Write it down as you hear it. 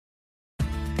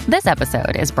This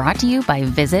episode is brought to you by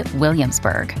Visit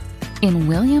Williamsburg. In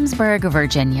Williamsburg,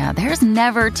 Virginia, there's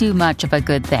never too much of a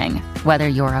good thing. Whether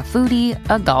you're a foodie,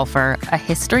 a golfer, a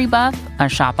history buff, a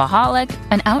shopaholic,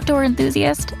 an outdoor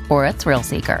enthusiast, or a thrill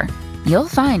seeker, you'll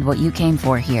find what you came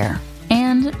for here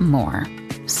and more.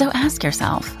 So ask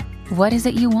yourself, what is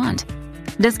it you want?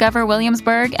 Discover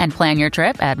Williamsburg and plan your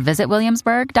trip at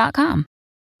visitwilliamsburg.com.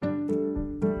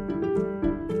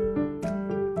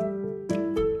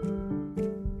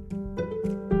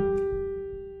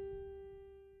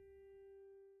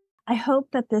 I hope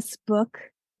that this book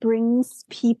brings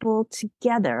people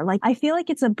together. Like, I feel like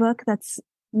it's a book that's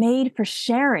made for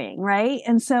sharing, right?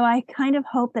 And so I kind of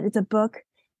hope that it's a book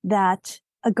that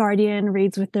a guardian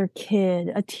reads with their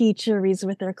kid, a teacher reads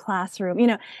with their classroom,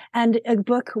 and a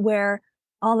book where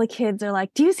all the kids are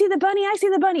like, do you see the bunny? I see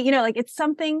the bunny. Like it's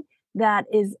something that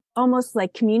is almost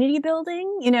like community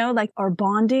building, or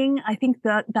bonding. I think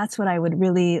that's what I would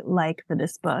really like for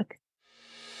this book.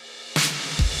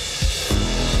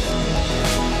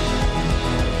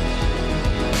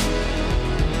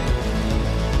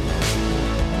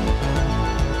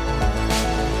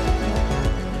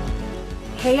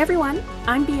 Hey everyone,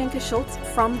 I'm Bianca Schultz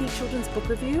from the Children's Book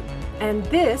Review, and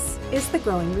this is the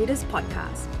Growing Readers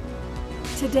Podcast.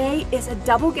 Today is a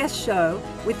double guest show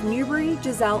with Newbery,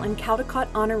 Giselle, and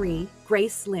Caldecott honoree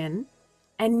Grace Lin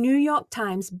and New York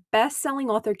Times best-selling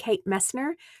author Kate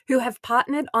Messner, who have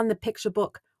partnered on the picture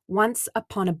book Once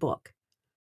Upon a Book.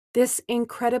 This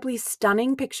incredibly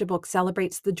stunning picture book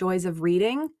celebrates the joys of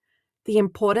reading, the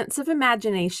importance of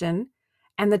imagination,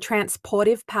 and the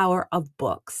transportive power of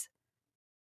books.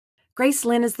 Grace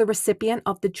Lin is the recipient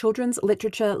of the Children's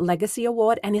Literature Legacy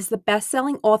Award and is the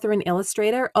best-selling author and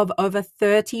illustrator of over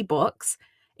 30 books,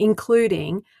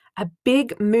 including A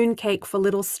Big Mooncake for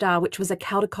Little Star, which was a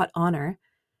Caldecott honor,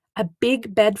 A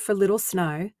Big Bed for Little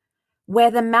Snow, Where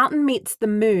the Mountain Meets the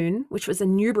Moon, which was a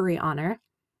Newbery honor,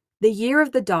 The Year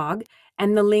of the Dog,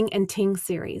 and the Ling and Ting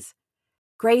series.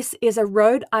 Grace is a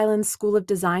Rhode Island School of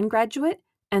Design graduate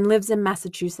and lives in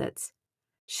Massachusetts.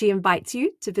 She invites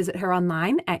you to visit her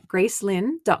online at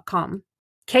gracelin.com.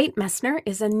 Kate Messner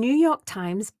is a New York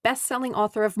Times best-selling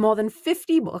author of more than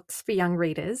 50 books for young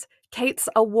readers. Kate's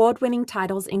award-winning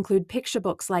titles include picture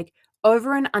books like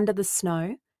Over and Under the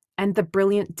Snow and The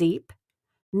Brilliant Deep,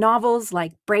 novels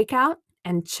like Breakout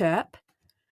and Chirp,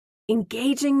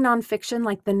 engaging nonfiction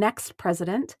like The Next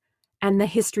President and the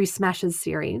History Smashers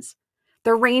series,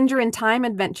 The Ranger in Time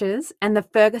Adventures, and the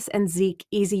Fergus and Zeke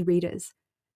Easy Readers.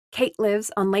 Kate lives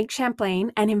on Lake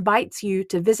Champlain and invites you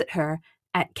to visit her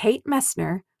at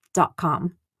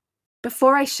katemessner.com.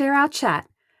 Before I share our chat,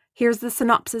 here's the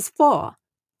synopsis for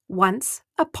Once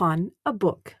Upon a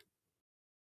Book.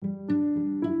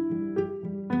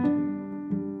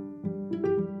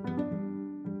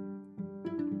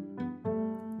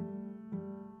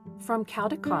 From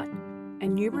Caldecott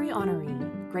and Newbery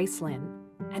honoree Grace Lin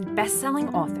and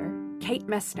best-selling author Kate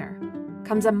Messner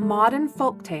comes a modern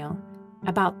folktale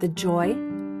about the joy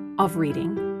of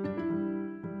reading.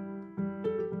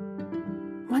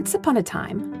 Once upon a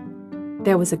time,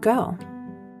 there was a girl.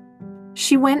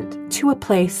 She went to a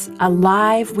place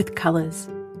alive with colors,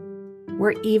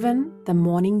 where even the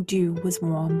morning dew was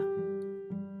warm.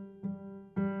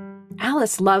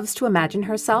 Alice loves to imagine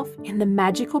herself in the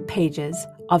magical pages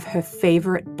of her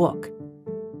favorite book.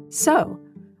 So,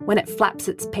 when it flaps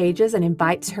its pages and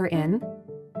invites her in,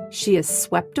 she is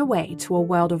swept away to a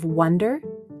world of wonder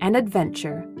and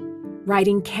adventure,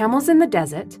 riding camels in the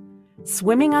desert,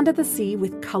 swimming under the sea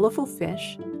with colorful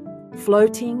fish,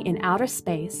 floating in outer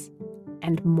space,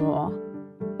 and more.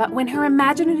 But when her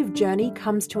imaginative journey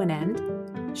comes to an end,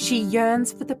 she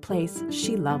yearns for the place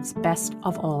she loves best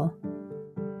of all.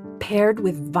 Paired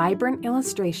with vibrant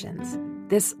illustrations,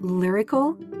 this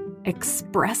lyrical,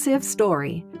 expressive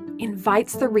story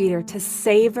invites the reader to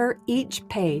savor each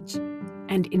page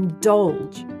and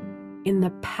indulge in the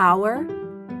power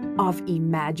of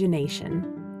imagination.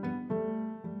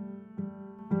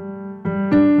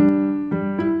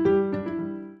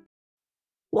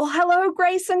 Well, hello,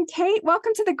 Grace and Kate.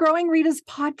 Welcome to the Growing Readers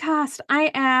Podcast.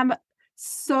 I am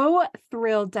so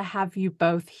thrilled to have you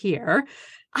both here.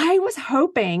 I was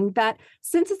hoping that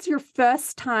since it's your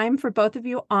first time for both of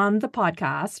you on the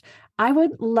podcast, I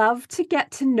would love to get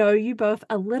to know you both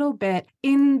a little bit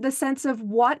in the sense of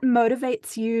what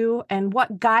motivates you and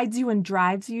what guides you and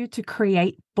drives you to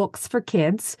create books for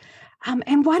kids.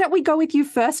 And why don't we go with you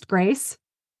first, Grace?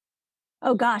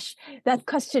 Oh gosh, that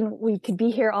question, we could be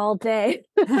here all day.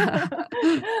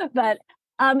 But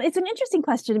It's an interesting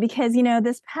question because,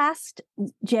 this past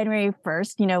January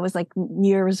 1st, was like New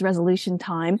Year's resolution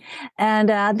time. And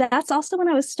that's also when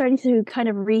I was starting to kind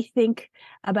of rethink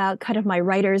about kind of my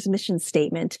writer's mission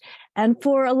statement. And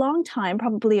for a long time,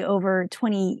 probably over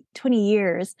 20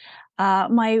 years,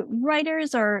 my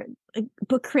writer's or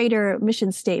book creator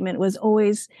mission statement was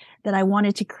always that I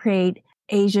wanted to create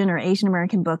Asian or Asian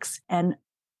American books and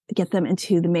get them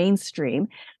into the mainstream.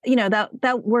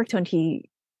 That worked 20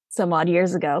 some odd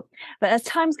years ago. But as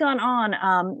time's gone on,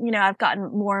 I've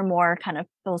gotten more and more kind of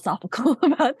philosophical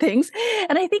about things.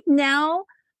 And I think now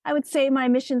I would say my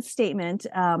mission statement,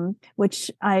 which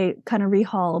I kind of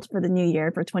rehauled for the new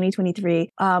year for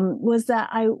 2023, was that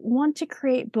I want to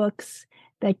create books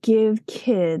that give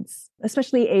kids,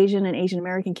 especially Asian and Asian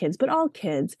American kids, but all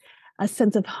kids, a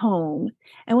sense of home.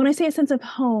 And when I say a sense of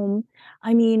home,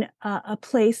 I mean a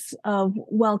place of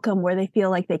welcome where they feel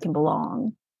like they can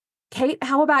belong. Kate,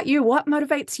 how about you? What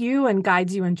motivates you and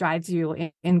guides you and drives you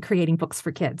in creating books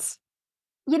for kids?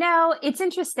 It's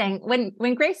interesting.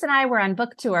 When Grace and I were on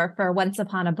book tour for Once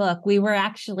Upon a Book, we were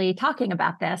actually talking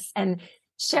about this and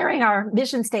sharing our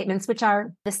mission statements, which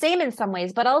are the same in some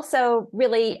ways, but also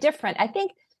really different. I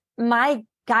think my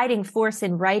guiding force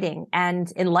in writing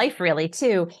and in life really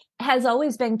too has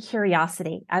always been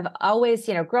curiosity. I've always,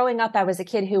 growing up, I was a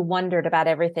kid who wondered about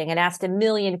everything and asked a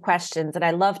million questions. And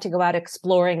I love to go out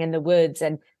exploring in the woods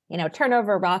and, turn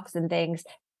over rocks and things.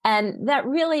 And that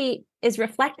really is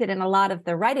reflected in a lot of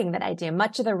the writing that I do.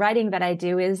 Much of the writing that I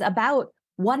do is about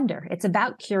wonder. It's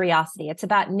about curiosity. It's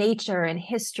about nature and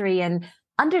history and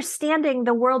understanding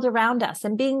the world around us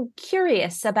and being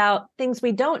curious about things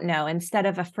we don't know instead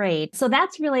of afraid. So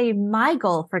that's really my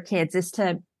goal for kids, is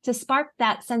to spark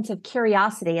that sense of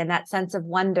curiosity and that sense of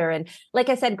wonder. And like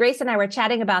I said, Grace and I were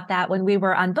chatting about that when we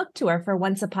were on book tour for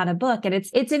Once Upon a Book. And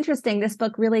it's interesting. This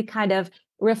book really kind of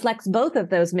reflects both of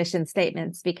those mission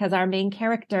statements because our main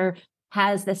character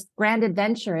has this grand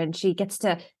adventure and she gets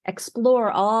to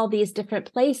explore all these different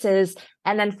places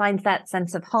and then finds that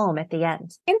sense of home at the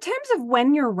end. In terms of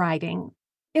when you're writing,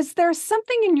 is there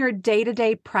something in your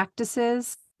day-to-day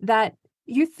practices that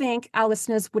you think our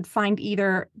listeners would find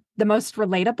either the most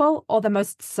relatable or the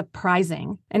most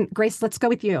surprising? And Grace, let's go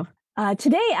with you.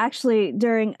 Today, actually,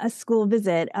 during a school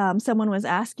visit, someone was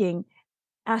asking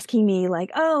me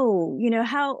like,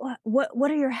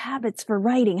 what are your habits for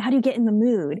writing? How do you get in the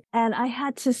mood? And I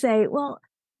had to say, well,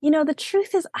 the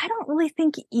truth is, I don't really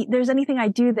think there's anything I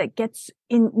do that gets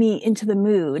me into the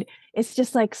mood. It's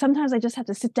just like, sometimes I just have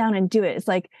to sit down and do it. It's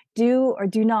like do or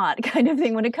do not kind of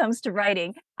thing when it comes to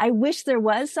writing. I wish there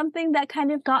was something that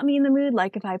kind of got me in the mood.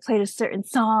 Like if I played a certain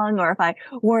song or if I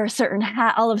wore a certain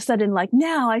hat, all of a sudden, like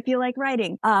now I feel like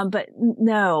writing. But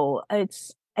no,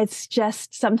 it's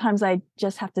just sometimes I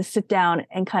just have to sit down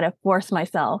and kind of force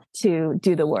myself to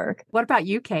do the work. What about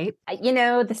you, Kate?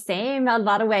 The same in a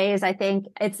lot of ways. I think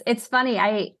it's funny.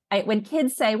 I when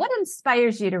kids say, what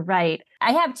inspires you to write?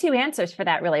 I have two answers for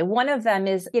that, really. One of them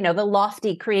is, the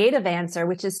lofty creative answer,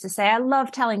 which is to say, I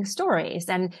love telling stories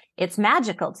and it's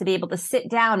magical to be able to sit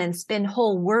down and spin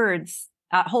whole worlds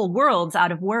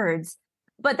out of words.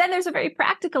 But then there's a very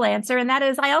practical answer, and that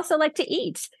is I also like to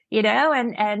eat,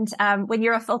 and when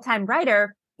you're a full-time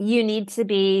writer, you need to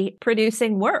be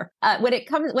producing work. When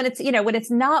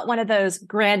it's not one of those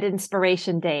grand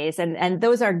inspiration days, and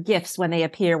those are gifts when they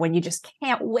appear, when you just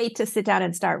can't wait to sit down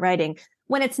and start writing.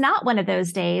 When it's not one of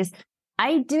those days,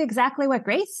 I do exactly what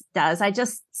Grace does. I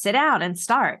just sit down and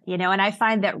start, and I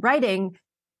find that writing,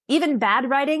 even bad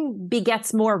writing,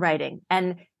 begets more writing.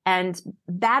 And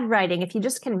bad writing, if you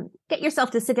just can get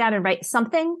yourself to sit down and write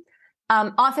something,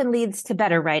 often leads to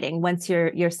better writing once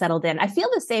you're settled in. I feel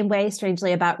the same way,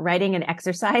 strangely, about writing and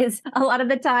exercise a lot of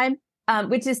the time,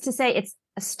 which is to say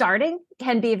starting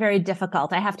can be very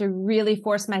difficult. I have to really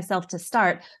force myself to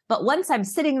start. But once I'm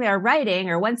sitting there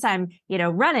writing or once I'm,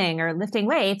 running or lifting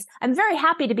weights, I'm very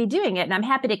happy to be doing it. And I'm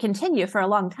happy to continue for a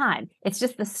long time. It's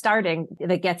just the starting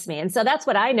that gets me. And so that's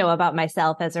what I know about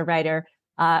myself as a writer.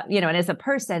 And as a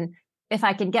person, if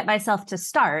I can get myself to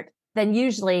start, then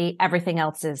usually everything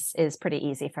else is pretty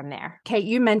easy from there. Kate,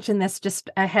 you mentioned this just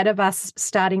ahead of us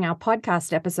starting our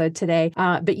podcast episode today,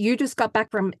 but you just got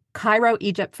back from Cairo,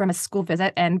 Egypt from a school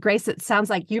visit. And Grace, it sounds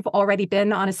like you've already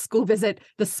been on a school visit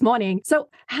this morning. So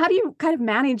how do you kind of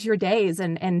manage your days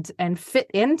and fit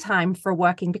in time for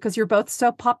working? Because you're both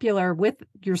so popular with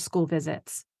your school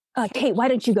visits. Kate, why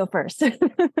don't you go first?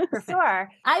 Sure.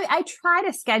 I try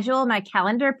to schedule my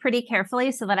calendar pretty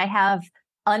carefully so that I have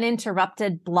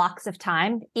uninterrupted blocks of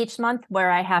time each month where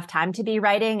I have time to be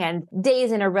writing and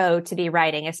days in a row to be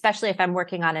writing, especially if I'm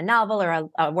working on a novel or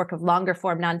a work of longer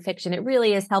form nonfiction. It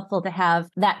really is helpful to have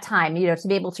that time, to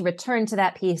be able to return to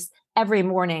that piece every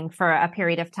morning for a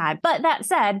period of time. But that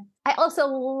said, I also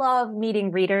love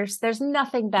meeting readers. There's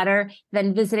nothing better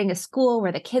than visiting a school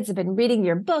where the kids have been reading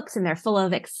your books and they're full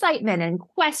of excitement and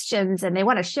questions and they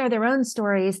want to share their own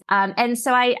stories. And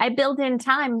so I build in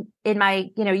time in my,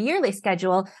 yearly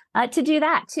schedule to do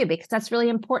that too, because that's really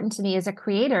important to me as a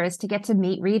creator, is to get to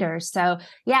meet readers. So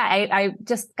yeah, I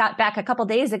just got back a couple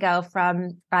days ago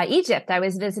from Egypt. I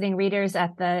was visiting readers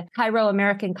at the Cairo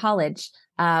American College,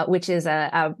 which is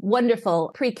a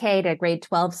wonderful pre-K to grade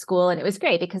 12 school. And it was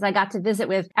great because I got to visit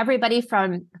with everybody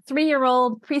from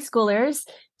 3-year-old preschoolers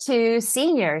to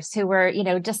seniors who were,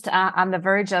 just on the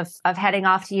verge of heading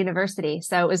off to university.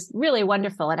 So it was really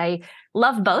wonderful. And I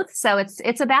love both. So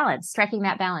it's a balance. Striking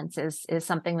that balance is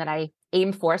something that I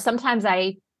aim for. Sometimes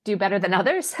I do better than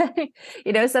others.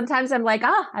 Sometimes I'm like,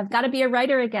 I've got to be a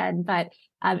writer again, but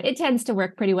it tends to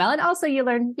work pretty well. And also you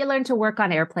learn to work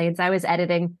on airplanes. I was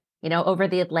editing over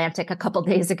the Atlantic a couple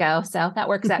days ago. So that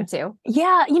works out too.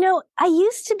 Yeah. I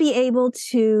used to be able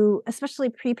to, especially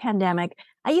pre-pandemic,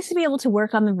 I used to be able to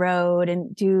work on the road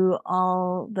and do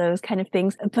all those kind of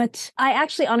things. But I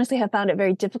actually honestly have found it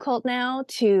very difficult now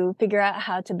to figure out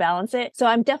how to balance it. So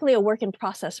I'm definitely a work in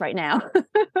process right now.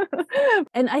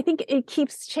 And I think it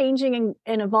keeps changing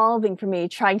and evolving for me,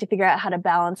 trying to figure out how to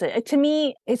balance it. To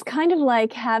me, it's kind of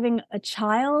like having a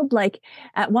child. Like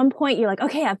at one point you're like,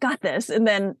 okay, I've got this. And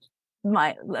then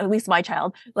at least my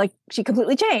child, like she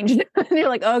completely changed. And you're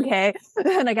like, okay,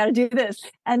 and I got to do this.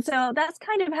 And so that's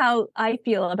kind of how I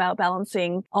feel about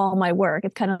balancing all my work.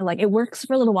 It's kind of like it works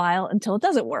for a little while until it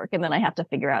doesn't work. And then I have to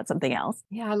figure out something else.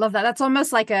 Yeah, I love that. That's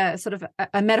almost like a sort of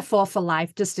a metaphor for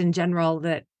life, just in general,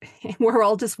 that we're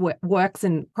all just works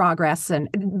in progress and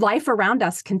life around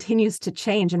us continues to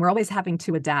change and we're always having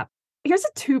to adapt. Here's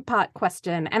a 2-part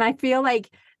question. And I feel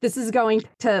like this is going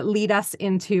to lead us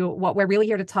into what we're really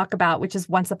here to talk about, which is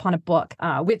Once Upon a Book,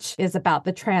 which is about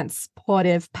the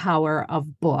transportive power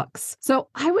of books. So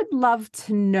I would love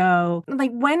to know,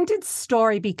 when did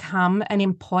story become an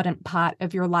important part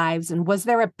of your lives? And was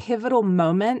there a pivotal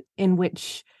moment in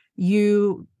which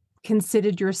you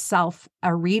considered yourself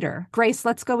a reader? Grace,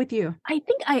 let's go with you. I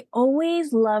think I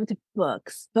always loved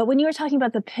books. But when you were talking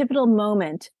about the pivotal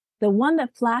moment, the one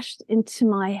that flashed into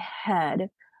my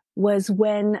head was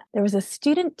when there was a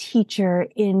student teacher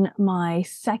in my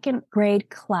 2nd grade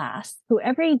class who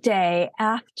every day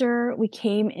after we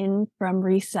came in from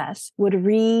recess would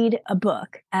read a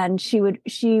book. And she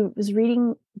was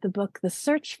reading the book, The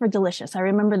Search for Delicious. I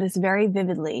remember this very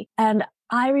vividly. And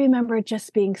I remember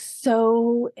just being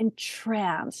so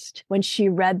entranced when she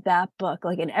read that book,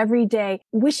 and every day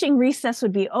wishing recess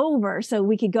would be over so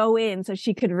we could go in so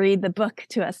she could read the book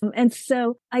to us. And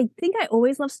so I think I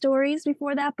always loved stories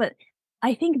before that, but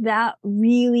I think that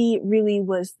really, really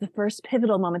was the first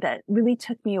pivotal moment that really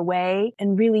took me away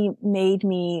and really made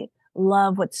me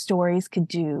love what stories could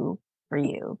do for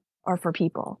you or for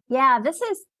people. Yeah, this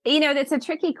is, it's a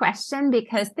tricky question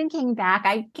because thinking back,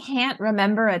 I can't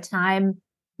remember a time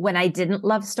when I didn't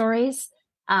love stories.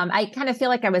 I kind of feel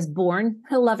like I was born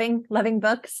loving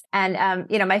books. And,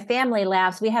 my family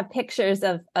laughs. We have pictures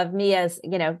of me as,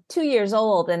 2 years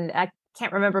old, and I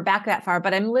can't remember back that far,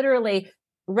 but I'm literally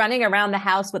running around the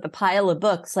house with a pile of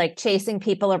books, like chasing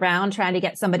people around, trying to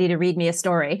get somebody to read me a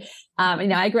story.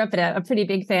 I grew up in a pretty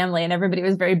big family and everybody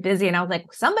was very busy. And I was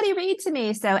like, somebody read to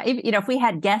me. So, if we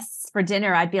had guests for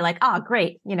dinner, I'd be like, oh,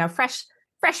 great.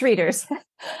 Fresh readers.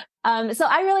 So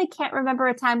I really can't remember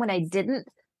a time when I didn't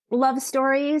love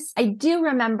stories. I do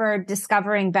remember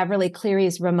discovering Beverly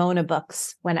Cleary's Ramona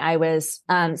books when I was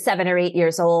 7 or 8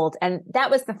 years old. And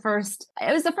it was the first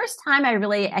time I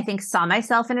really, I think, saw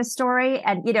myself in a story.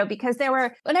 And, because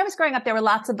when I was growing up, there were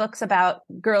lots of books about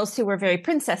girls who were very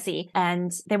princessy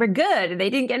and they were good and they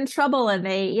didn't get in trouble and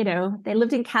they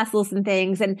lived in castles and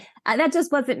things. And that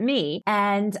just wasn't me.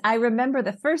 And I remember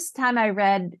the first time I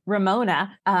read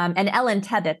Ramona, and Ellen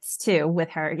Tebbets too, with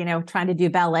her, trying to do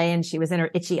ballet and she was in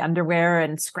her itchy underwear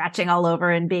and scratching all over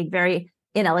and being very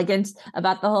inelegant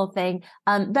about the whole thing.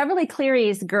 Beverly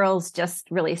Cleary's girls just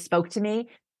really spoke to me.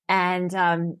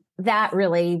 And that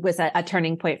really was a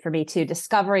turning point for me too,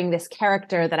 discovering this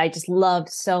character that I just loved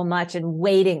so much and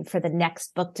waiting for the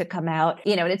next book to come out.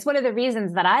 And it's one of the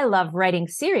reasons that I love writing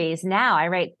series. Now I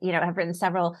write, I've written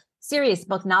several series,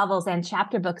 both novels and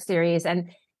chapter book series. And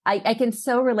I can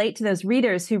so relate to those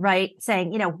readers who write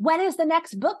saying, when is the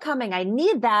next book coming? I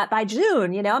need that by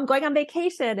June. I'm going on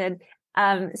vacation. And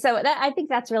I think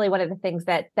that's really one of the things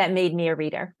that made me a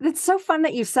reader. It's so fun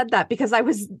that you said that, because I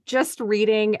was just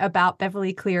reading about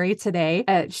Beverly Cleary today.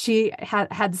 She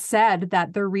had said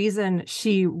that the reason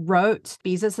she wrote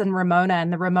Beezus and Ramona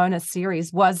and the Ramona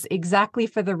series was exactly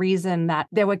for the reason that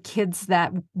there were kids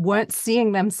that weren't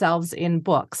seeing themselves in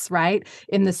books, right?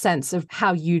 In the sense of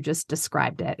how you just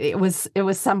described it. It was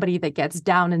somebody that gets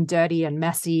down and dirty and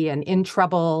messy and in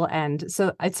trouble. And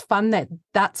so it's fun that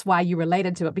that's why you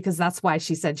related to it, because that's why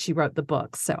she said she wrote the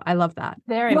book. So I love that.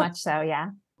 Very much so, yeah.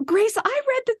 Grace, I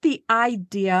read that the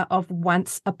idea of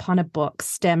Once Upon a Book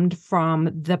stemmed from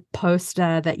the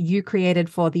poster that you created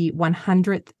for the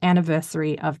 100th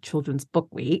anniversary of Children's Book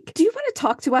Week. Do you want to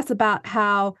talk to us about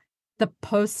how the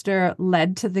poster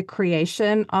led to the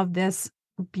creation of this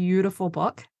beautiful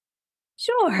book?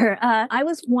 Sure. I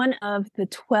was one of the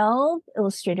 12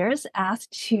 illustrators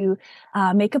asked to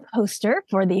make a poster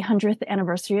for the 100th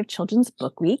anniversary of Children's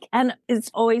Book Week. And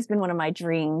it's always been one of my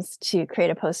dreams to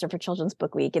create a poster for Children's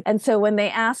Book Week. And so when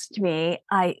they asked me,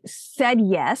 I said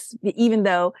yes, even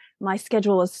though my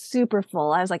schedule was super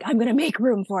full. I was like, I'm going to make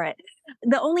room for it.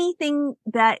 The only thing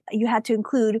that you had to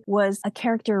include was a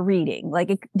character reading. Like,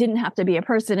 it didn't have to be a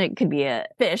person. It could be a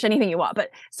fish, anything you want, but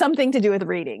something to do with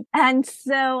reading. And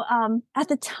so at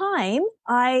the time,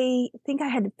 I think I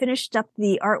had finished up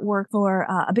the artwork for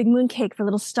A Big Moon Cake for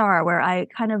Little Star, where I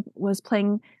kind of was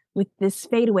playing with this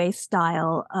fadeaway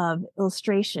style of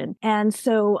illustration. And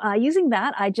so using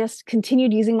that, I just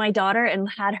continued using my daughter and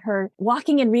had her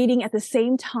walking and reading at the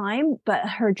same time, but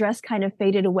her dress kind of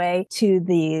faded away to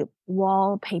the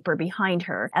wallpaper behind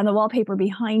her. And the wallpaper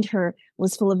behind her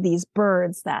was full of these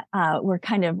birds that were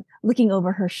kind of looking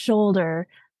over her shoulder,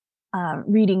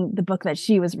 reading the book that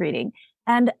she was reading.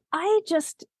 And I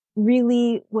just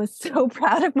really was so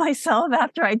proud of myself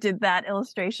after I did that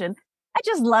illustration. I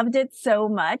just loved it so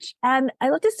much. And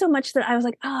I loved it so much that I was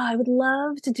like, I would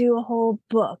love to do a whole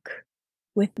book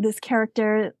with this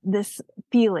character, this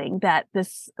feeling that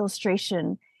this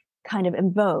illustration kind of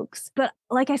invokes. But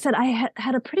like I said, I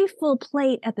had a pretty full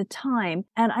plate at the time,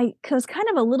 and I was kind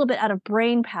of a little bit out of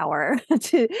brain power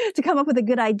to come up with a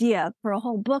good idea for a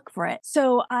whole book for it.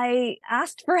 So I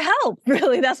asked for help.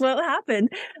 Really, that's what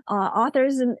happened.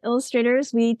 Authors and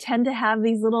illustrators, we tend to have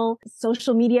these little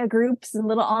social media groups and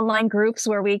little online groups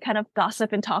where we kind of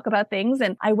gossip and talk about things.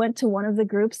 And I went to one of the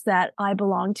groups that I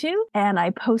belong to, and I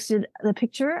posted the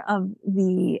picture of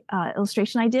the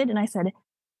illustration I did, and I said,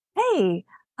 hey,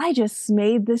 I just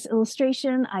made this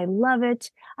illustration. I love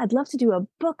it. I'd love to do a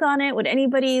book on it. Would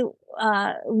anybody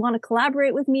want to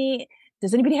collaborate with me?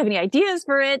 Does anybody have any ideas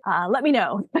for it? Let me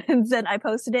know. And then I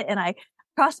posted it, and I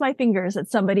crossed my fingers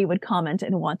that somebody would comment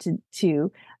and wanted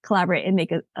to collaborate and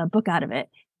make a book out of it.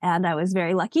 And I was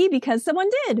very lucky because someone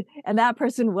did. And that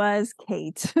person was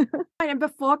Kate. And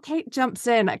before Kate jumps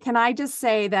in, can I just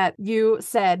say that you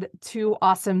said two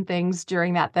awesome things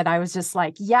during that I was just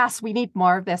like, yes, we need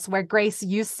more of this. Where Grace,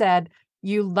 you said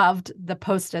you loved the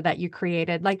poster that you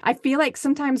created. Like, I feel like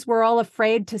sometimes we're all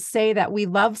afraid to say that we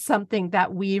love something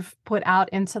that we've put out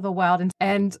into the world.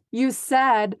 And you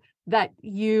said that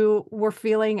you were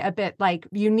feeling a bit like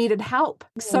you needed help.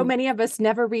 So many of us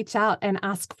never reach out and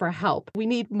ask for help. We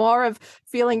need more of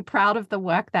feeling proud of the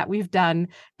work that we've done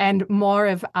and more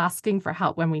of asking for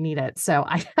help when we need it. So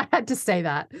I had to say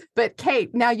that. But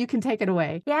Kate, now you can take it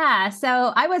away. Yeah.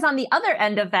 So I was on the other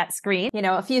end of that screen,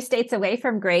 a few states away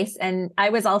from Grace. And I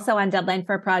was also on deadline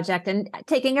for a project and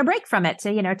taking a break from it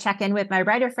to, check in with my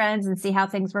writer friends and see how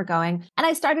things were going. And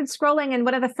I started scrolling. And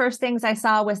one of the first things I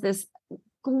saw was this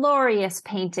glorious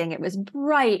painting. It was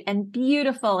bright and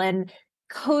beautiful and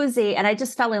cozy. And I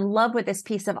just fell in love with this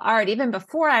piece of art even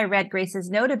before I read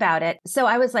Grace's note about it. So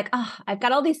I was like, I've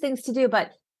got all these things to do, but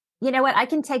you know what? I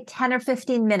can take 10 or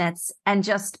 15 minutes and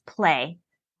just play.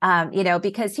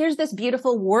 Because here's this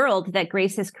beautiful world that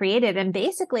Grace has created and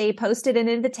basically posted an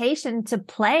invitation to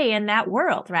play in that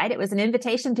world, right? It was an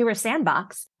invitation to her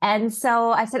sandbox. And so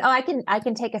I said, I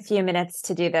can take a few minutes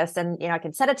to do this. And, I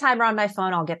can set a timer on my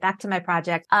phone. I'll get back to my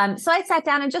project. So I sat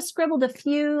down and just scribbled a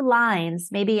few lines,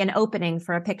 maybe an opening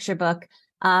for a picture book,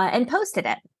 and posted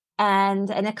it and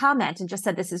a comment and just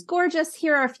said, this is gorgeous.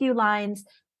 Here are a few lines.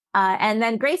 And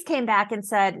then Grace came back and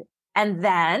said, and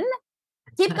then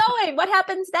keep going. What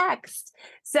happens next?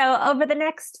 So over the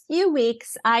next few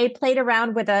weeks, I played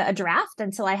around with a draft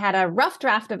until I had a rough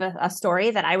draft of a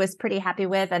story that I was pretty happy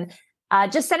with, and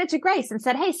just sent it to Grace and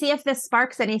said, hey, see if this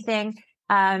sparks anything.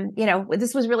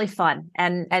 This was really fun.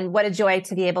 And what a joy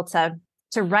to be able to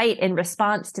to write in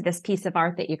response to this piece of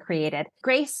art that you created.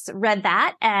 Grace read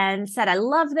that and said, I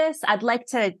love this. I'd like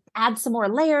to add some more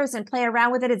layers and play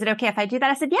around with it. Is it okay if I do that?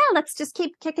 I said, yeah, let's just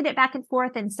keep kicking it back and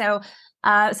forth. And so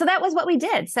that was what we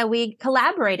did. So we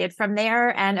collaborated from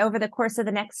there, and over the course of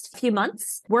the next few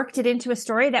months, worked it into a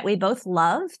story that we both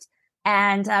loved.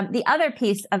 And the other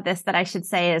piece of this that I should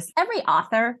say is every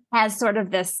author has sort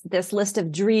of this list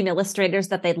of dream illustrators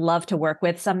that they'd love to work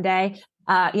with someday.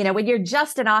 When you're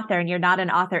just an author and you're not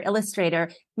an author illustrator,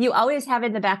 you always have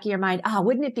in the back of your mind,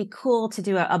 wouldn't it be cool to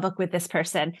do a book with this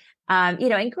person?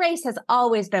 And Grace has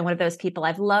always been one of those people.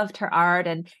 I've loved her art.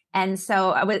 And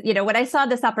so I was, when I saw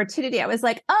this opportunity, I was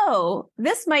like,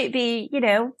 this might be,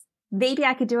 maybe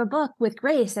I could do a book with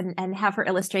Grace and have her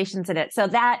illustrations in it. So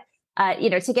that,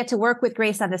 to get to work with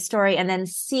Grace on the story and then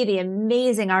see the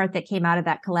amazing art that came out of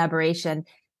that collaboration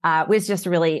was just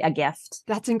really a gift.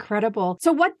 That's incredible.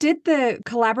 So what did the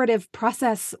collaborative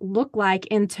process look like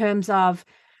in terms of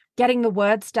getting the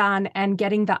words done and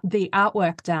getting the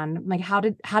artwork done? Like, how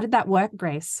did that work,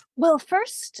 Grace? Well,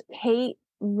 first, Kate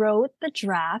wrote the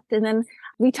draft, and then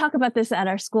we talk about this at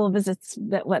our school visits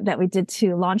that we did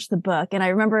to launch the book. And I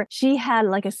remember she had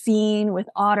like a scene with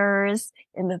otters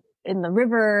in the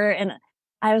river, and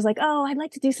I was like, I'd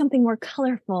like to do something more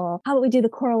colorful. How about we do the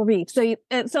coral reef? So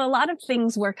a lot of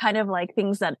things were kind of like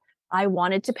things that I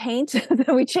wanted to paint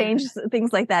that we changed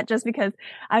things like that just because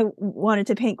I wanted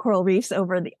to paint coral reefs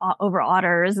over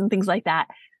otters and things like that.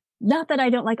 Not that I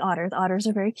don't like otters. Otters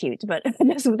are very cute, but I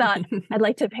just thought I'd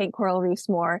like to paint coral reefs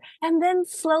more. And then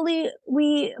slowly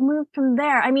we moved from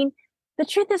there. I mean, the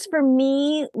truth is, for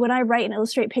me, when I write and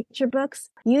illustrate picture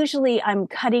books, usually I'm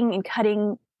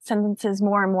cutting sentences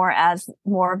more and more as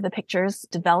more of the pictures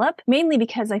develop, mainly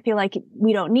because I feel like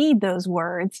we don't need those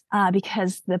words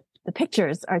because the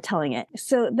pictures are telling it.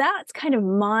 So that's kind of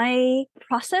my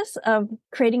process of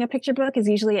creating a picture book, is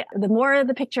usually the more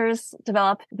the pictures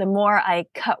develop, the more I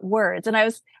cut words. And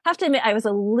have to admit, I was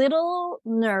a little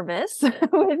nervous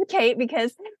with Kate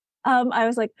because I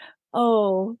was like,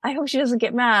 I hope she doesn't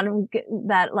get mad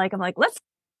that I'm like, let's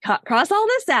cross all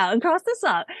this out and cross this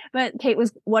out. But Kate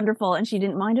was wonderful and she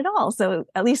didn't mind at all. So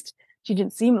at least she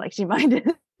didn't seem like she minded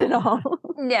at all.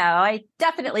 No, I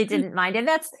definitely didn't mind. And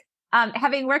that's,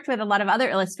 having worked with a lot of other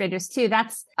illustrators too,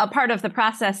 that's a part of the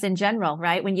process in general,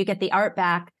 right? When you get the art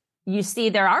back, you see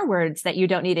there are words that you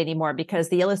don't need anymore because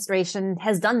the illustration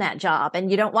has done that job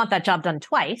and you don't want that job done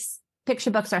twice.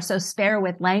 Picture books are so spare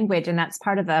with language, and that's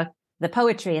part of the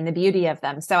poetry and the beauty of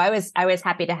them. So I was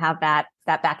happy to have that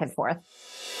back and forth.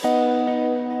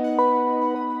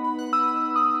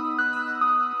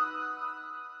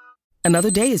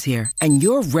 Another day is here, and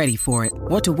you're ready for it.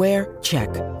 What to wear? Check.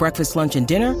 Breakfast, lunch, and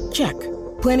dinner? Check.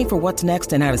 Planning for what's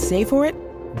next and how to save for it?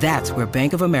 That's where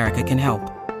Bank of America can help.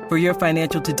 For your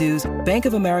financial to-dos, Bank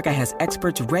of America has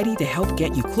experts ready to help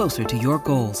get you closer to your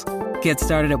goals. Get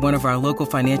started at one of our local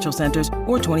financial centers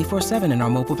or 24/7 in our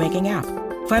mobile banking app.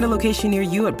 Find a location near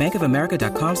you at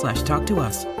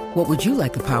bankofamerica.com/talktous. What would you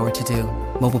like the power to do?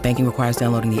 Mobile banking requires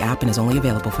downloading the app and is only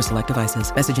available for select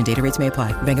devices. Message and data rates may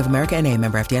apply. Bank of America NA,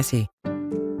 member FDIC.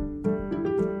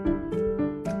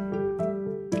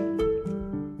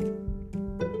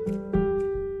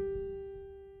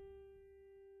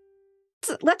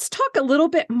 Let's talk a little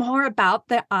bit more about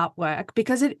the artwork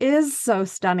because it is so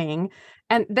stunning.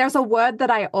 And there's a word that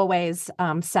I always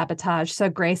sabotage. So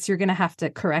Grace, you're going to have to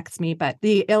correct me, but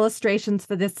the illustrations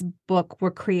for this book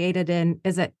were created in,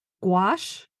 is it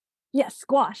gouache? Yes,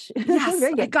 gouache. Yes,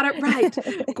 Very good. I got it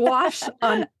right. Gouache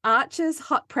on Arches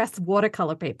hot press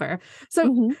watercolor paper.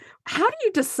 So how do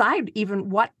you decide even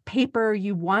what paper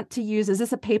you want to use? Is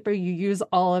this a paper you use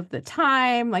all of the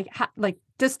time?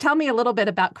 Just tell me a little bit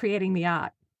about creating the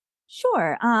art.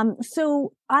 Sure.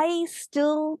 So I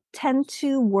still tend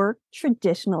to work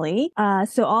traditionally.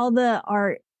 So all the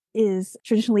art is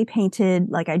traditionally painted,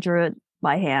 like I drew it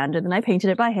by hand and then I painted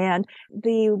it by hand.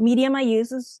 The medium I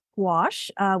use is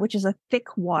gouache, which is a thick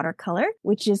watercolor,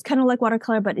 which is kind of like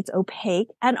watercolor, but it's opaque.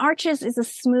 And Arches is a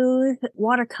smooth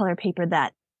watercolor paper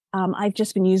that I've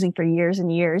just been using for years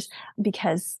and years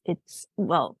because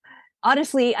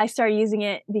honestly, I started using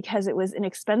it because it was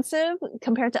inexpensive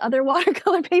compared to other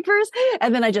watercolor papers.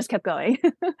 And then I just kept going.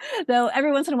 Though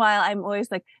every once in a while, I'm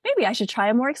always like, maybe I should try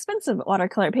a more expensive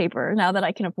watercolor paper now that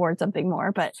I can afford something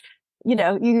more. But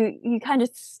you kind of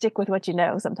stick with what you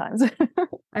know sometimes.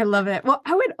 I love it. Well,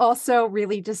 I would also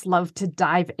really just love to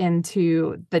dive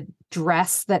into the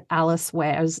dress that Alice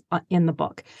wears in the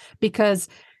book, because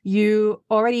you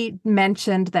already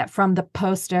mentioned that from the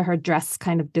poster, her dress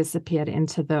kind of disappeared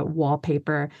into the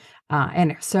wallpaper.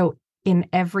 And so in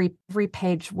every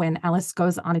page when Alice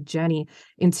goes on a journey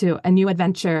into a new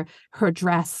adventure, her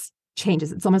dress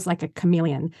changes. It's almost like a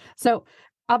chameleon. So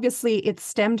obviously it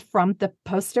stemmed from the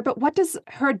poster, but what does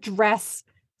her dress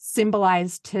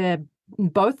symbolize to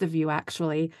both of you,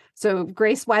 actually? So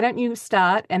Grace, why don't you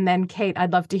start? And then Kate,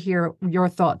 I'd love to hear your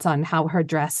thoughts on how her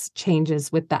dress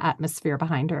changes with the atmosphere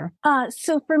behind her.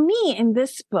 So for me in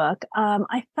this book,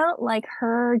 I felt like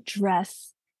her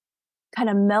dress kind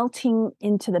of melting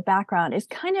into the background it was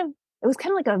kind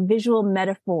of like a visual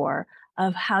metaphor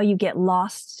of how you get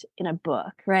lost in a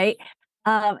book, right?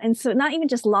 And so not even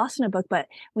just lost in a book, but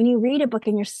when you read a book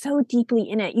and you're so deeply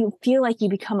in it, you feel like you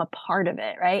become a part of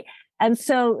it, right? And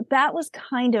so that was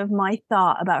kind of my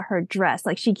thought about her dress.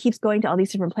 Like she keeps going to all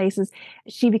these different places.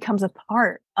 She becomes a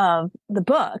part of the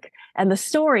book and the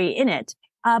story in it.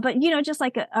 But just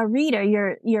like a reader,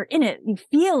 you're in it. You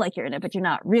feel like you're in it, but you're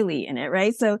not really in it,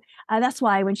 right? So that's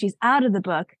why when she's out of the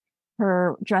book,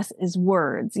 her dress is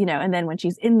words, and then when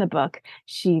she's in the book,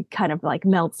 she kind of like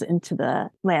melts into the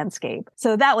landscape.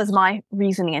 So that was my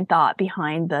reasoning and thought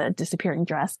behind the disappearing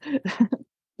dress.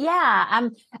 Yeah.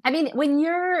 I mean, when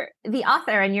you're the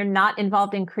author and you're not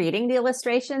involved in creating the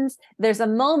illustrations, there's a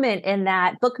moment in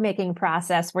that bookmaking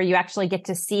process where you actually get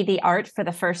to see the art for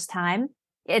the first time.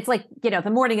 It's like, the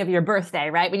morning of your birthday,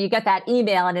 right? When you get that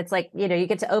email and it's like, you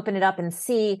get to open it up and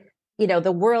see,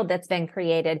 the world that's been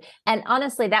created. And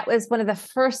honestly, that was one of the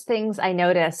first things I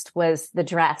noticed was the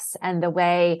dress and the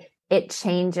way it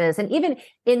changes. And even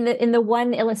in the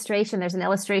one illustration, there's an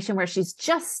illustration where she's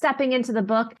just stepping into the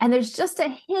book and there's just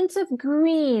a hint of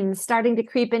green starting to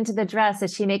creep into the dress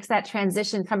as she makes that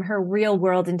transition from her real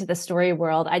world into the story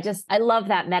world. I love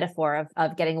that metaphor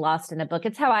of getting lost in a book.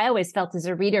 It's how I always felt as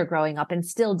a reader growing up and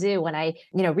still do when I,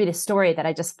 read a story that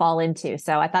I just fall into.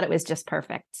 So I thought it was just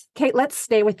perfect. Kate, let's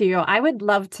stay with you. I would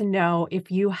love to know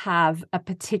if you have a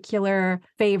particular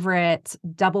favorite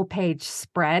double page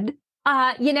spread.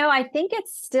 I think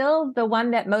it's still the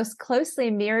one that most closely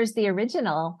mirrors the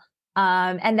original.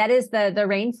 And that is the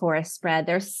rainforest spread.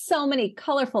 There's so many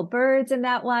colorful birds in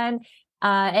that one.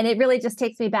 And it really just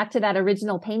takes me back to that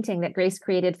original painting that Grace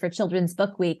created for Children's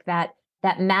Book Week, that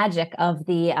magic of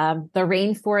the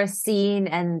rainforest scene,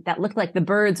 and that looked like the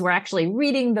birds were actually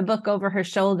reading the book over her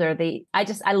shoulder.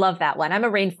 I love that one. I'm a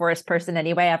rainforest person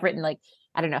anyway. I've written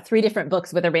 3 different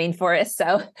books with a rainforest.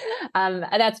 So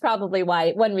that's probably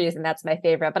one reason that's my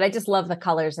favorite. But I just love the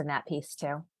colors in that piece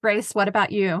too. Grace, what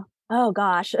about you? Oh,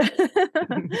 gosh.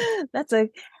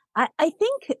 I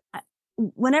think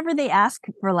whenever they ask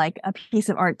for like a piece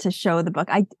of art to show the book,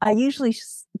 I usually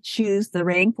choose the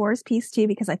rainforest piece too,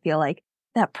 because I feel like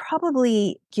that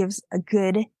probably gives a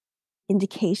good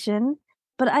indication.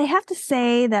 But I have to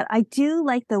say that I do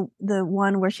like the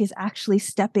one where she's actually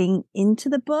stepping into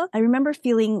the book. I remember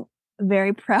feeling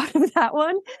very proud of that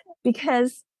one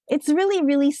because it's really,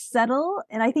 really subtle.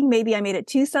 And I think maybe I made it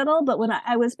too subtle. But when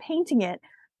I was painting it,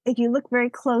 if you look very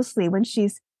closely, when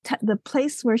she's the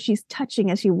place where she's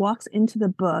touching as she walks into the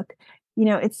book,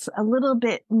 it's a little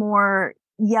bit more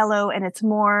yellow and it's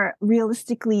more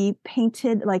realistically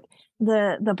painted. Like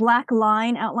the black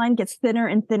outline gets thinner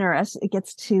and thinner as it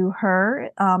gets to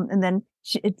her. And then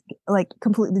it like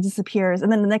completely disappears.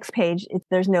 And then the next page,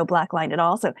 there's no black line at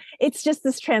all. So it's just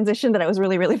this transition that I was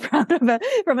really, really proud of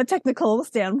from a technical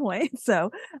standpoint.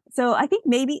 So I think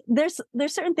maybe there's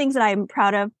certain things that I'm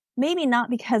proud of, maybe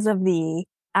not because of the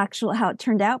actual how it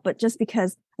turned out, but just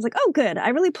because I was like, oh, good, I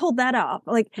really pulled that off.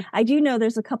 Like, I do know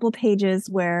there's a couple of pages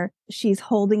where she's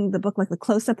holding the book, like the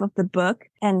close up of the book,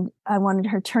 and I wanted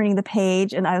her turning the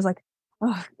page, and I was like,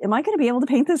 oh, am I going to be able to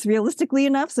paint this realistically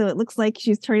enough so it looks like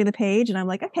she's turning the page? And I'm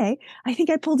like, okay, I think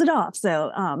I pulled it off.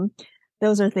 So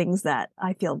those are things that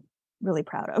I feel really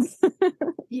proud of.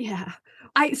 Yeah.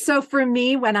 So for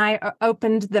me, when I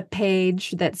opened the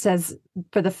page that says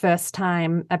for the first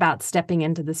time about stepping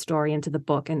into the story, into the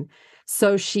book, and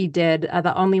so she did,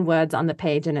 the only words on the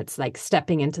page, and it's like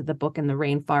stepping into the book in the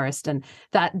rainforest, and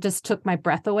that just took my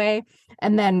breath away.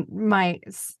 And then my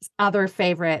other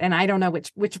favorite, and I don't know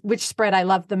which spread I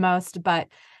love the most, but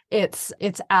it's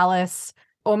Alice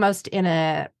almost in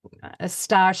a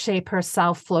star shape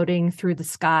herself floating through the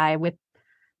sky with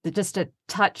just a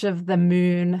touch of the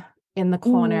moon in the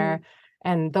corner,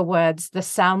 and the words, "The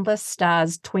soundless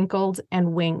stars twinkled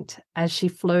and winked as she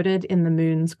floated in the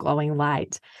moon's glowing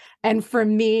light." And for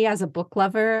me as a book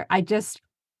lover,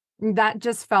 that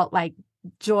just felt like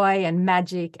joy and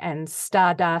magic and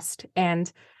stardust.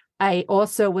 And I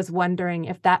also was wondering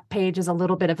if that page is a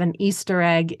little bit of an Easter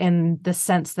egg in the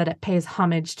sense that it pays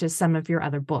homage to some of your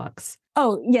other books.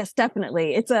 Oh, yes,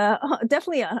 definitely. It's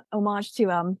definitely a homage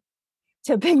to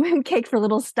to Big Moon Cake for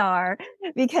Little Star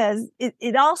because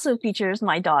it also features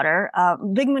my daughter.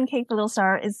 Big Moon Cake for Little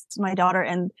Star is my daughter,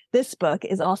 and this book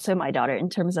is also my daughter in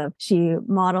terms of she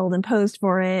modeled and posed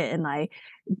for it, and I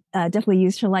definitely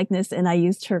used her likeness, and I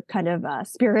used her kind of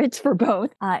spirit for both.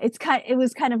 It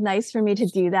was kind of nice for me to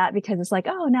do that because it's like,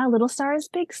 oh, now Little Star is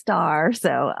Big Star,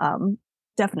 so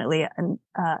definitely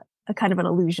a kind of an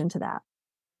allusion to that.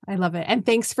 I love it. And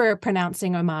thanks for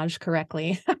pronouncing homage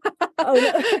correctly. Oh,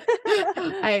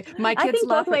 no. My kids I think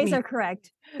laugh both at ways me. are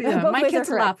correct. Yeah, Both my ways kids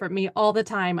are correct. laugh at me all the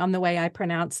time on the way I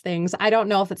pronounce things. I don't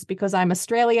know if it's because I'm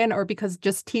Australian or because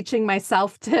just teaching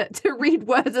myself to read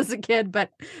words as a kid,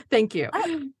 but thank you.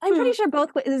 I'm pretty sure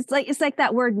both ways. It's like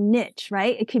that word niche,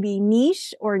 right? It could be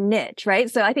niche or niche, right?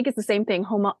 So I think it's the same thing,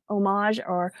 homage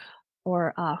or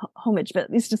homage, but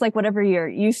it's just like whatever you're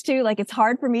used to. Like it's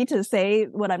hard for me to say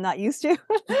what I'm not used to.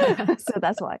 So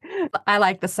that's why. I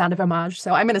like the sound of homage,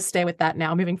 so I'm going to stay with that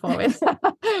now moving forward.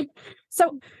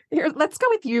 So here, let's go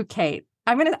with you, Kate.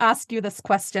 I'm going to ask you this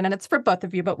question, and it's for both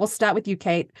of you, but we'll start with you,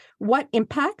 Kate. What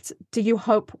impact do you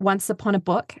hope Once Upon a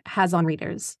Book has on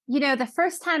readers? The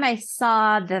first time I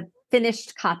saw the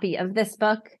finished copy of this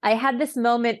book, I had this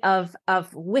moment of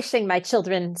wishing my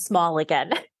children small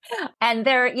again. And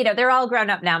they're all grown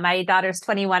up now. My daughter's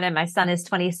 21 and my son is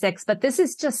 26, but this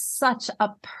is just such a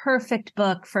perfect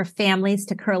book for families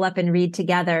to curl up and read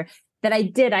together that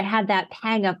I had that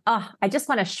pang of, I just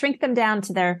want to shrink them down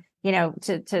to their,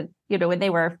 when they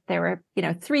were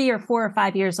 3 or 4 or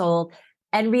 5 years old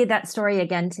and read that story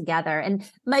again together. And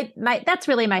that's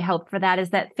really my hope for that, is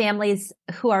that families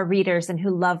who are readers and who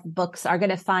love books are going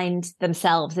to find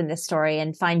themselves in this story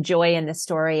and find joy in this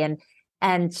story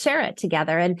and share it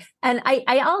together. And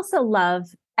I also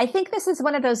I think this is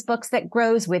one of those books that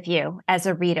grows with you as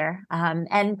a reader.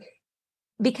 And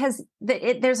because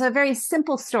there's a very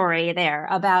simple story there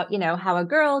about, how a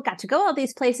girl got to go all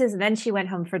these places and then she went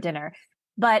home for dinner.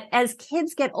 But as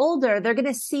kids get older, they're going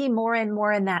to see more and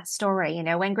more in that story.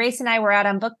 When Grace and I were out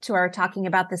on book tour talking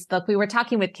about this book, we were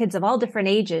talking with kids of all different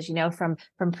ages, from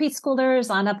preschoolers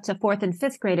on up to 4th and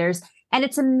 5th graders. And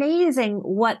it's amazing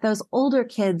what those older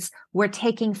kids were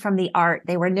taking from the art.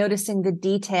 They were noticing the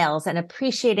details and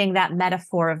appreciating that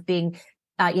metaphor of being,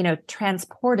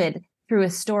 transported through a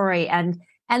story. And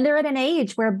they're at an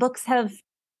age where books have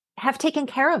taken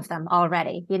care of them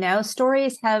already.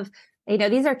 Stories have,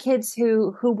 these are kids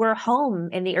who were home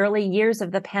in the early years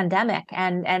of the pandemic,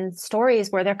 and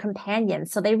stories were their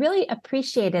companions. So they really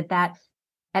appreciated that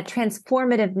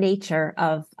transformative nature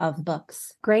of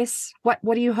books. Grace, what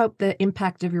do you hope the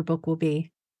impact of your book will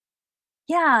be?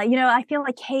 Yeah, I feel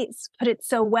like Kate's put it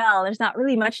so well. There's not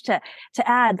really much to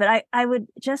add, but I would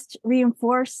just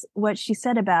reinforce what she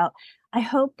said about, I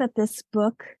hope that this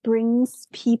book brings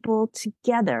people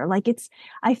together.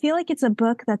 I feel like it's a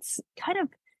book that's kind of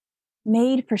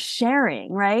made for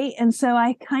sharing, right? And so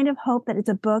I kind of hope that it's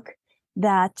a book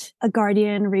that a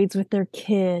guardian reads with their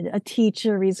kid, a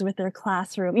teacher reads with their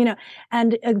classroom,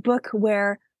 and a book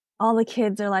where all the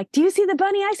kids are like, do you see the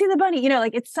bunny? I see the bunny.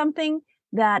 It's something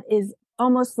that is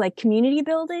almost like community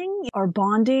building or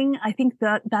bonding. I think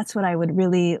that's what I would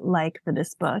really like for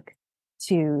this book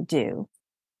to do.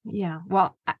 Yeah,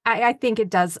 well, I think it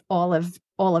does all of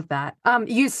that.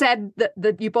 You said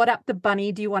that you brought up the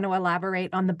bunny. Do you want to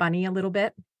elaborate on the bunny a little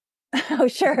bit? Oh,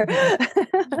 sure.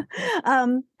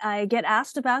 I get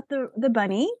asked about the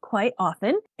bunny quite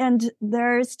often, and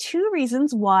there's 2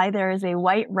 reasons why there is a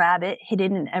white rabbit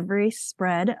hidden in every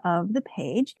spread of the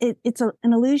page. It's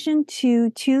an allusion to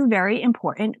 2 very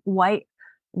important white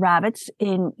rabbits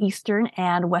in Eastern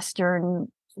and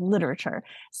Western literature.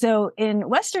 So in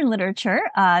Western literature,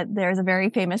 there's a very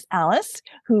famous Alice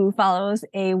who follows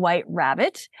a white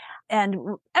rabbit, and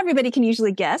everybody can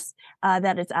usually guess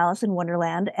that it's Alice in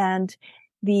Wonderland. And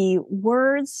the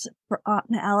words for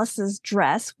Alice's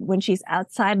dress when she's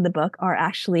outside of the book are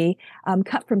actually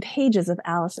cut from pages of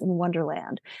Alice in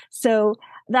Wonderland. So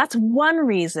that's one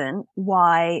reason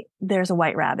why there's a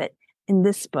white rabbit in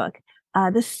this book.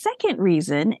 The second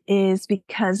reason is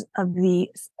because of the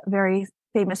very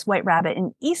famous white rabbit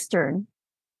in Eastern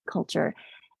culture.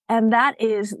 And that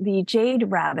is the jade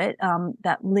rabbit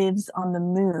that lives on the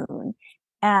moon.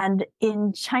 And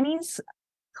in Chinese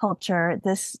culture,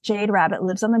 this jade rabbit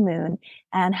lives on the moon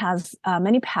and has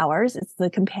many powers. It's the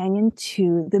companion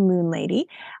to the moon lady,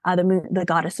 the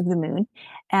goddess of the moon.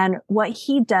 And what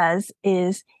he does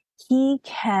is he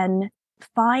can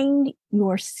find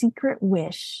your secret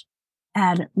wish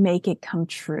and make it come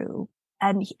true.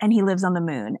 And he lives on the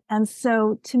moon. And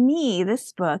so to me,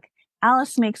 this book,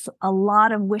 Alice makes a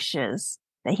lot of wishes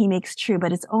that he makes true,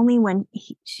 but it's only when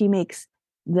she makes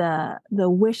the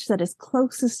wish that is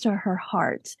closest to her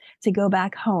heart to go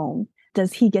back home,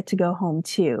 does he get to go home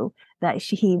too? That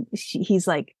he's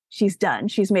like, she's done.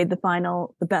 She's made the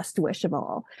best wish of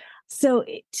all. So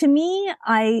to me,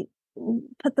 I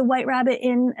put the White Rabbit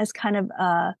in as kind of,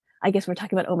 I guess we're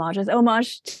talking about homage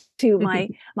to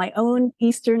my own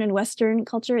Eastern and Western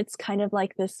culture. It's kind of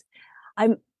like this.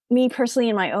 Me personally,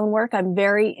 in my own work, I'm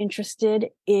very interested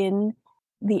in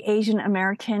the Asian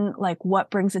American, like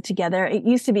what brings it together. It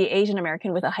used to be Asian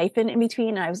American with a hyphen in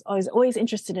between. And I was always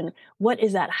interested in what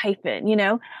is that hyphen,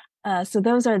 So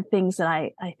those are the things that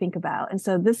I think about. And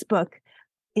so this book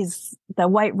is the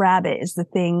White Rabbit is the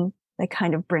thing that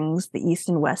kind of brings the East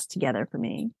and West together for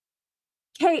me.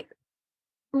 Kate,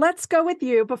 let's go with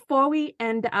you. Before we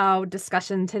end our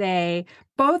discussion today,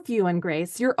 both you and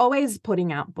Grace, you're always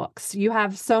putting out books. You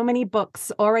have so many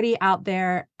books already out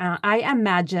there. I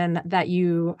imagine that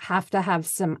you have to have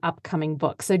some upcoming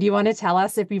books. So do you want to tell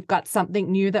us if you've got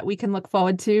something new that we can look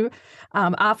forward to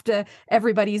after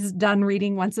everybody's done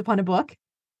reading Once Upon a Book?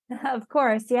 Of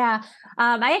course, yeah.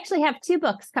 I actually have 2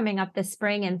 books coming up this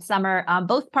spring and summer,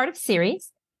 both part of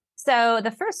series. So the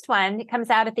first one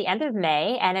comes out at the end of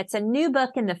May, and it's a new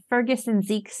book in the Fergus and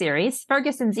Zeke series.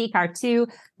 Fergus and Zeke are 2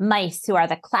 mice who are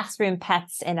the classroom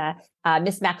pets in a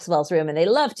Miss Maxwell's room, and they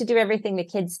love to do everything the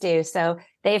kids do. So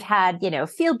they've had,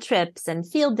 field trips and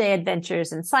field day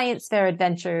adventures and science fair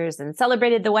adventures and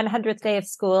celebrated the 100th day of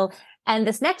school. And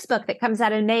this next book that comes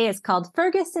out in May is called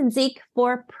Fergus and Zeke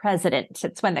for President.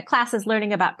 It's when the class is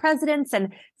learning about presidents,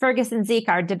 and Fergus and Zeke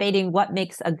are debating what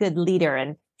makes a good leader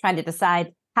and trying to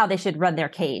decide how they should run their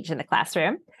cage in the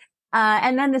classroom.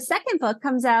 And then the second book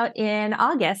comes out in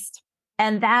August,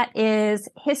 and that is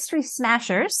History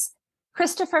Smashers,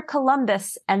 Christopher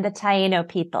Columbus and the Taino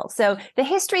People. So the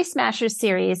History Smashers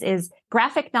series is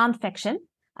graphic nonfiction.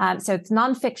 So it's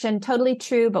nonfiction, totally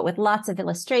true, but with lots of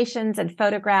illustrations and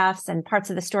photographs, and parts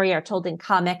of the story are told in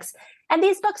comics. And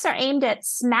these books are aimed at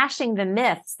smashing the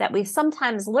myths that we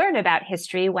sometimes learn about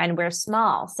history when we're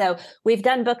small. So we've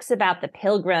done books about the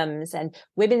Pilgrims and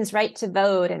women's right to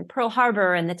vote and Pearl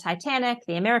Harbor and the Titanic,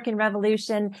 the American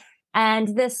Revolution.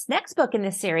 And this next book in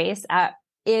this series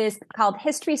is called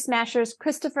History Smashers,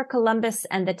 Christopher Columbus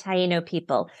and the Taino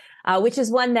People, which is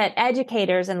one that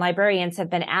educators and librarians have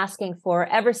been asking for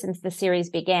ever since the series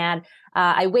began.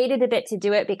 I waited a bit to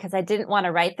do it because I didn't want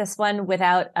to write this one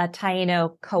without a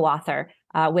Taino co-author,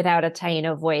 without a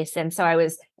Taino voice. And so I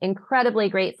was incredibly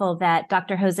grateful that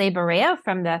Dr. Jose Barreo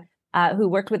from who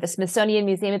worked with the Smithsonian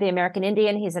Museum of the American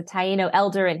Indian, he's a Taino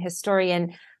elder and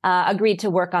historian, agreed to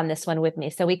work on this one with me.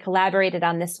 So we collaborated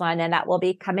on this one, and that will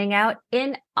be coming out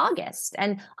in August.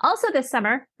 And also this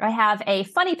summer, I have a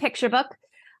funny picture book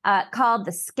called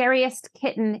The Scariest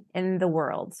Kitten in the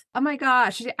World. Oh my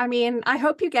gosh. I mean, I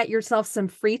hope you get yourself some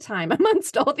free time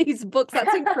amongst all these books.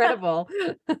 That's incredible.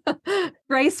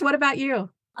 Grace, what about you?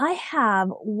 I have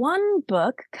one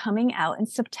book coming out in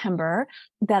September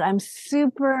that I'm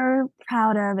super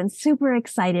proud of and super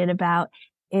excited about.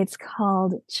 It's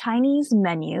called Chinese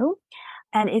Menu,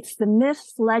 and it's the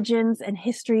myths, legends, and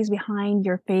histories behind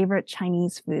your favorite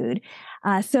Chinese food.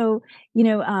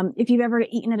 If you've ever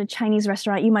eaten at a Chinese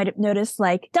restaurant, you might have noticed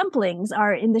like dumplings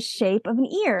are in the shape of an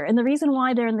ear. And the reason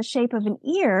why they're in the shape of an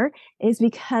ear is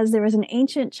because there was an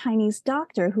ancient Chinese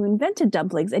doctor who invented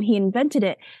dumplings, and he invented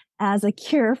it as a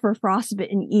cure for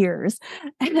frostbitten ears.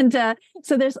 And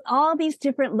so there's all these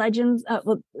different legends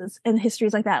and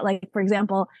histories like that. Like, for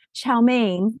example, chow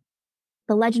mein.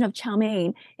 The legend of chow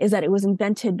mein is that it was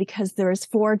invented because there was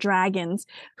 4 dragons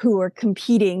who were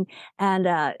competing and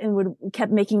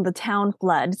kept making the town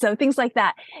flood. So things like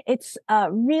that. It's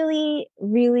really,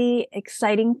 really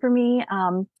exciting for me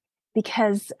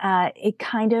because it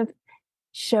kind of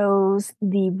shows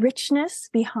the richness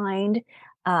behind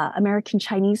American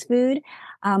Chinese food.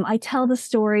 I tell the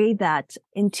story that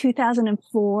in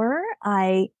 2004,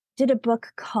 I did a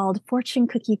book called Fortune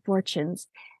Cookie Fortunes.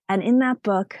 And in that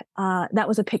book, that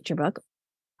was a picture book,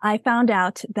 I found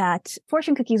out that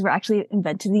fortune cookies were actually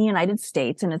invented in the United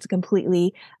States, and it's a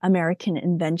completely American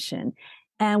invention.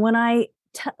 And when I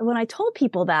told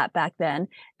people that back then,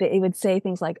 they would say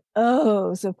things like,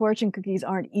 oh, so fortune cookies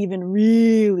aren't even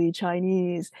really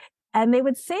Chinese. And they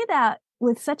would say that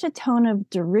with such a tone of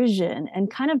derision and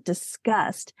kind of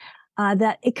disgust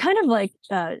that it kind of like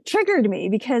triggered me,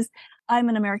 because I'm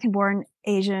an American-born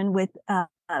Asian with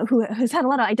who has had a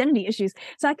lot of identity issues.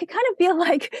 So I could kind of feel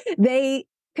like they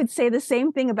could say the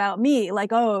same thing about me,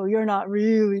 like, oh, you're not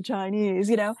really Chinese,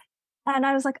 And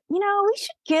I was like, we should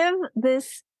give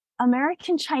this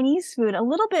American Chinese food a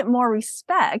little bit more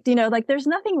respect, like there's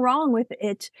nothing wrong with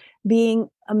it being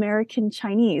American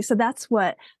Chinese. So that's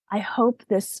what I hope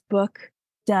this book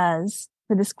does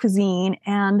for this cuisine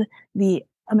and the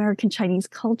American Chinese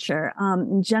culture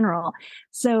in general.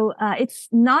 So it's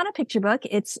not a picture book.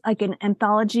 It's like an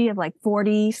anthology of like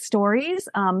 40 stories,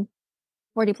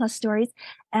 40 plus stories.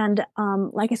 And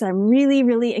like I said, I'm really,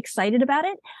 really excited about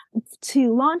it.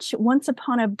 To launch Once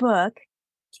Upon a Book,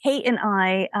 Kate and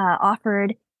I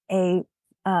offered a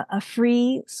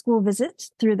free school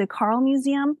visit through the Carl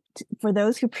Museum for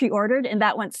those who pre-ordered, and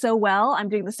that went so well. I'm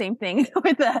doing the same thing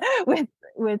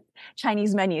with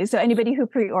Chinese menus. So anybody who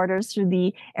pre-orders through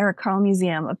the Eric Carl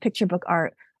Museum of Picture Book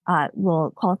Art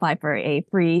will qualify for a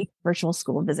free virtual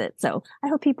school visit. So I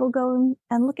hope people go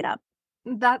and look it up.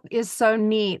 That is so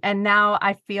neat. And now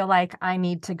I feel like I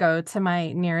need to go to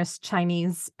my nearest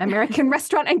Chinese American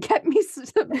restaurant and get me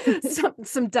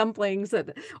some dumplings.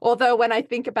 Although when I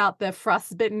think about the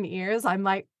frostbitten ears, I'm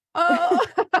like, oh,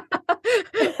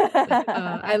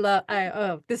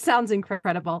 this sounds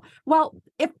incredible. Well,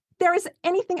 if there is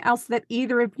anything else that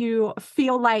either of you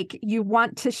feel like you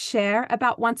want to share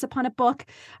about Once Upon a Book,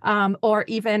 or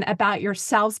even about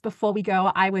yourselves before we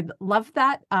go, I would love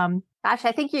that. Gosh,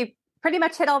 I think you pretty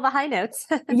much hit all the high notes.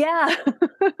 Yeah.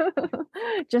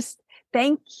 Just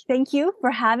thank you for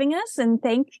having us, and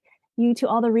thank you to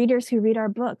all the readers who read our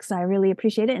books. I really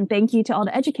appreciate it. And thank you to all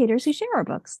the educators who share our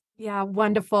books. Yeah,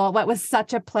 wonderful. Well, it was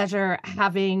such a pleasure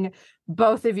having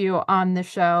both of you on the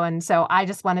show. And so I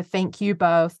just want to thank you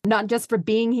both, not just for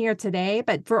being here today,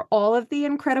 but for all of the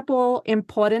incredible,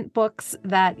 important books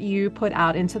that you put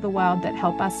out into the world that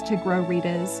help us to grow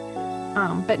readers.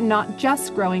 But not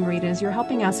just growing readers, you're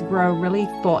helping us grow really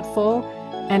thoughtful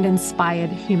and inspired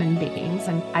human beings.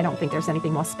 And I don't think there's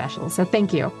anything more special. So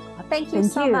thank you. Thank you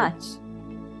so much.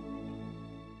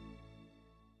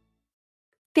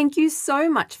 Thank you so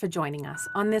much for joining us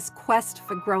on this quest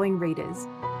for growing readers.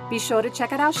 Be sure to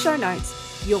check out our show notes.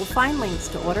 You'll find links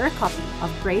to order a copy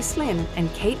of Grace Lin and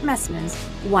Kate Messner's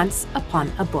Once Upon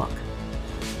a Book.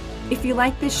 If you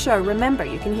like this show, remember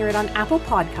you can hear it on Apple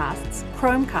Podcasts,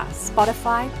 Chromecast,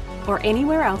 Spotify, or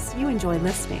anywhere else you enjoy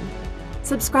listening.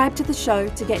 Subscribe to the show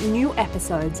to get new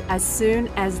episodes as soon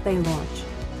as they launch.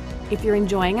 If you're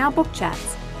enjoying our book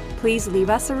chats, please leave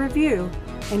us a review,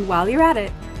 and while you're at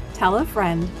it, tell a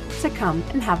friend to come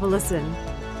and have a listen.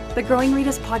 The Growing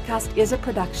Readers podcast is a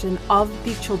production of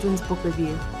the Children's Book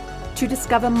Review. To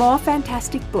discover more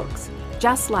fantastic books,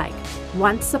 just like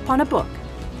Once Upon a Book,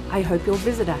 I hope you'll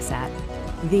visit us at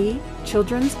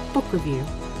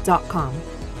thechildrensbookreview.com.